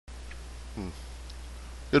Hmm.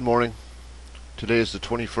 Good morning. Today is the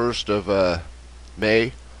 21st of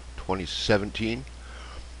May 2017.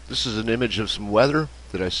 This is an image of some weather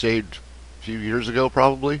that I saved a few years ago,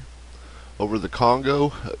 probably, over the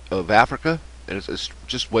Congo of Africa. And it's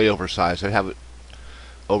just way oversized. I have it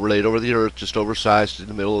overlaid over the earth, just oversized in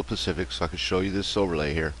the middle of the Pacific, so I can show you this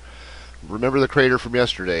overlay here. Remember the crater from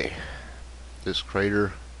yesterday? This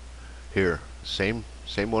crater here. Same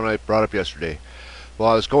one I brought up yesterday. Well,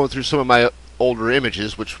 I was going through some of my older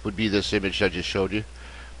images, which would be this image I just showed you,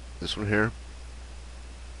 this one here,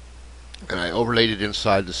 and I overlaid it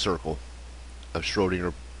inside the circle of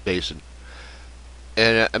Schrodinger basin.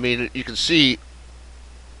 And I mean, you can see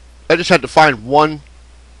I just had to find one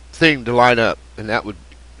thing to line up, and that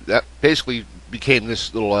basically became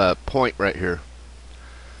this little point right here.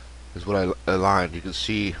 Is what I aligned. You can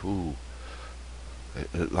see, ooh,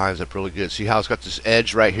 it lines up really good. See how it's got this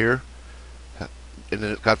edge right here, and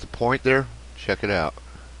then it's got the point there. Check it out.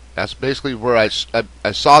 That's basically where I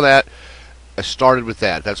saw that. I started with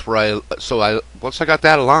that. That's where once I got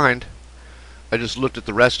that aligned, I just looked at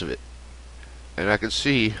the rest of it, and I can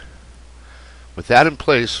see with that in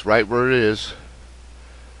place, right where it is.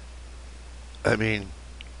 I mean,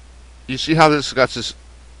 you see how this got this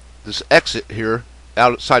exit here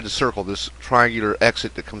outside the circle, this triangular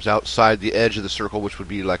exit that comes outside the edge of the circle, which would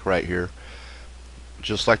be like right here,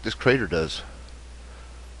 just like this crater does.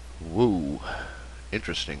 Woo,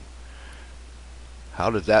 interesting.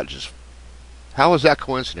 How is that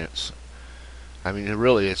coincidence? I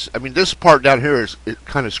mean, this part down here it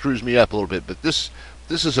kind of screws me up a little bit, but this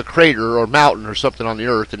is a crater or mountain or something on the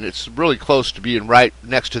earth, and it's really close to being right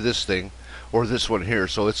next to this thing or this one here.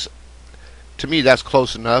 So to me, that's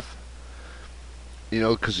close enough,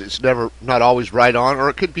 because it's not always right on,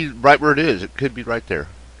 or it could be right where it is. It could be right there.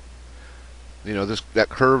 That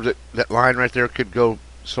curve, that line right there could go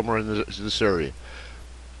somewhere in this area.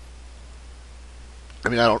 I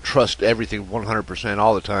mean, I don't trust everything 100%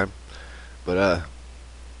 all the time, but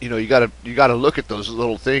you gotta look at those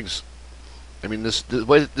little things. I mean, the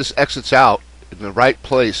way that this exits out in the right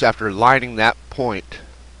place after lining that point,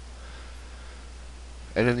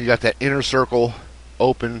 and then you got that inner circle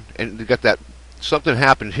open, and you got that something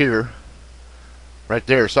happened here, right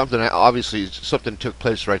there. Something took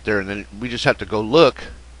place right there, and then we just have to go look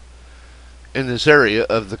in this area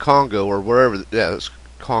of the Congo or wherever. Yeah, it's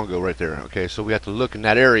Congo right there. Okay, so we have to look in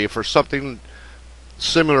that area for something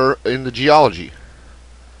similar in the geology.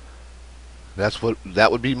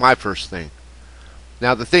 That would be my first thing.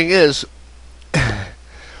 Now the thing is,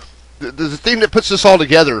 the thing that puts this all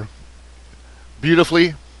together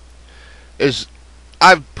beautifully is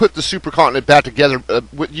I've put the supercontinent back together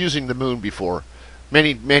using the moon before,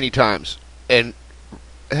 many times, and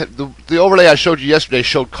the overlay I showed you yesterday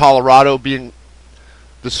showed Colorado being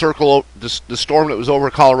the circle, the storm that was over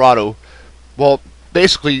Colorado. Well,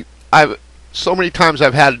 basically, so many times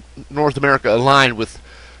I've had North America aligned with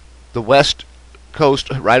the west coast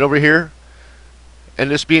right over here, and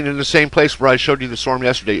this being in the same place where I showed you the storm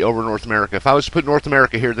yesterday over North America. If I was to put North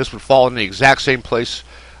America here, this would fall in the exact same place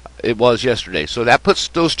it was yesterday. So that puts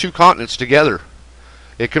those two continents together.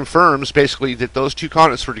 It confirms basically that those two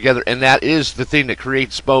continents were together, and that is the thing that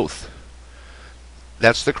creates both.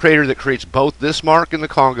 That's the crater that creates both this mark in the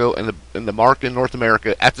Congo and the mark in North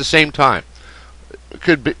America at the same time. It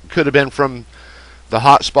could have been from the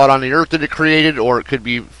hot spot on the Earth that it created, or it could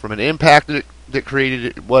be from an impact that created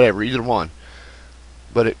it. Whatever, either one.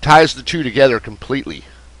 But it ties the two together completely.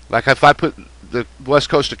 Like if I put the west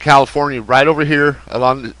coast of California right over here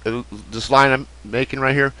along this line I'm making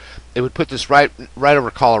right here, it would put this right over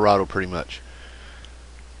Colorado pretty much.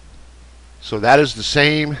 So that is the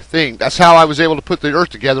same thing. That's how I was able to put the Earth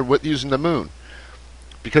together with using the moon.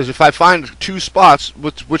 Because if I find two spots,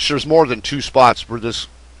 which there's more than two spots where this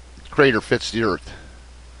crater fits the Earth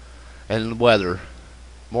and the weather,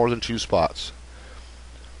 more than two spots.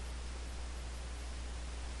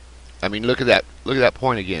 I mean, look at that. Look at that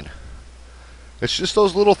point again. It's just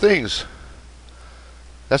those little things.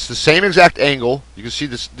 That's the same exact angle. You can see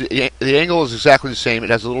this. The angle is exactly the same. It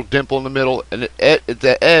has a little dimple in the middle, and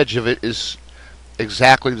the edge of it is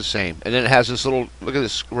exactly the same. And then it has this little. Look at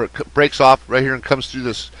this, where it breaks off right here and comes through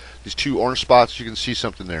these two orange spots. You can see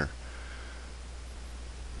something there.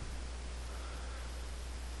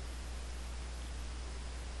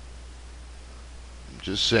 I'm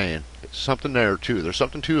just saying, it's something there too. There's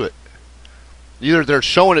something to it. Either they're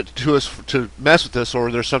showing it to us to mess with us,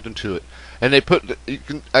 or there's something to it. And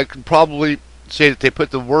I can probably say that they put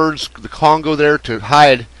the words, the Congo there to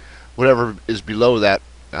hide whatever is below that.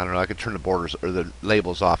 I don't know, I could turn the borders or the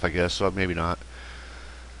labels off, I guess, so maybe not.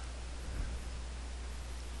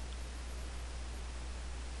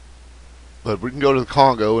 But we can go to the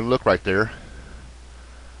Congo and look right there.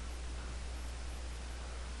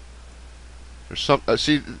 There's some.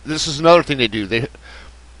 See, this is another thing they do.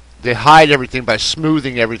 They hide everything by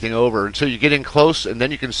smoothing everything over until you get in close, and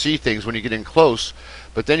then you can see things when you get in close.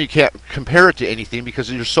 But then you can't compare it to anything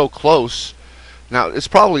because you're so close. Now it's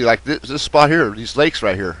probably like this spot here, these lakes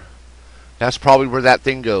right here. That's probably where that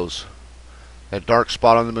thing goes. That dark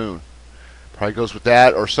spot on the moon probably goes with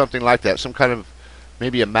that, or something like that. Some kind of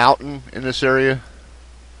maybe a mountain in this area.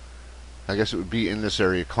 I guess it would be in this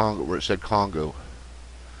area, Congo, where it said Congo.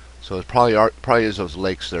 So it probably is those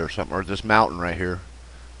lakes there or something, or this mountain right here.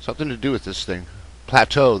 Something to do with this thing.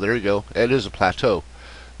 Plateau, there you go. It is a plateau.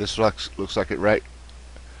 This looks like it, right?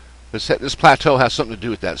 This plateau has something to do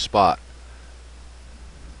with that spot.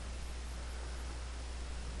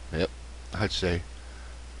 Yep, I'd say.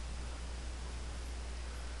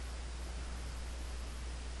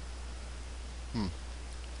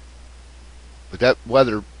 But that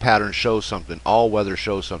weather pattern shows something. All weather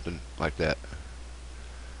shows something like that.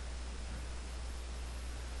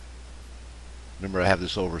 Remember, I have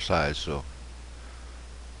this oversized, so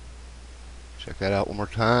check that out one more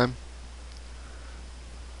time.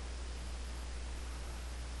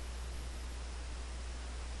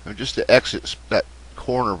 And just to exit that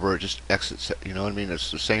corner where it just exits, you know what I mean? It's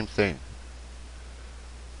the same thing.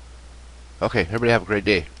 Okay, everybody have a great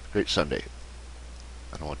day. Great Sunday.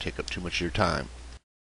 I don't want to take up too much of your time.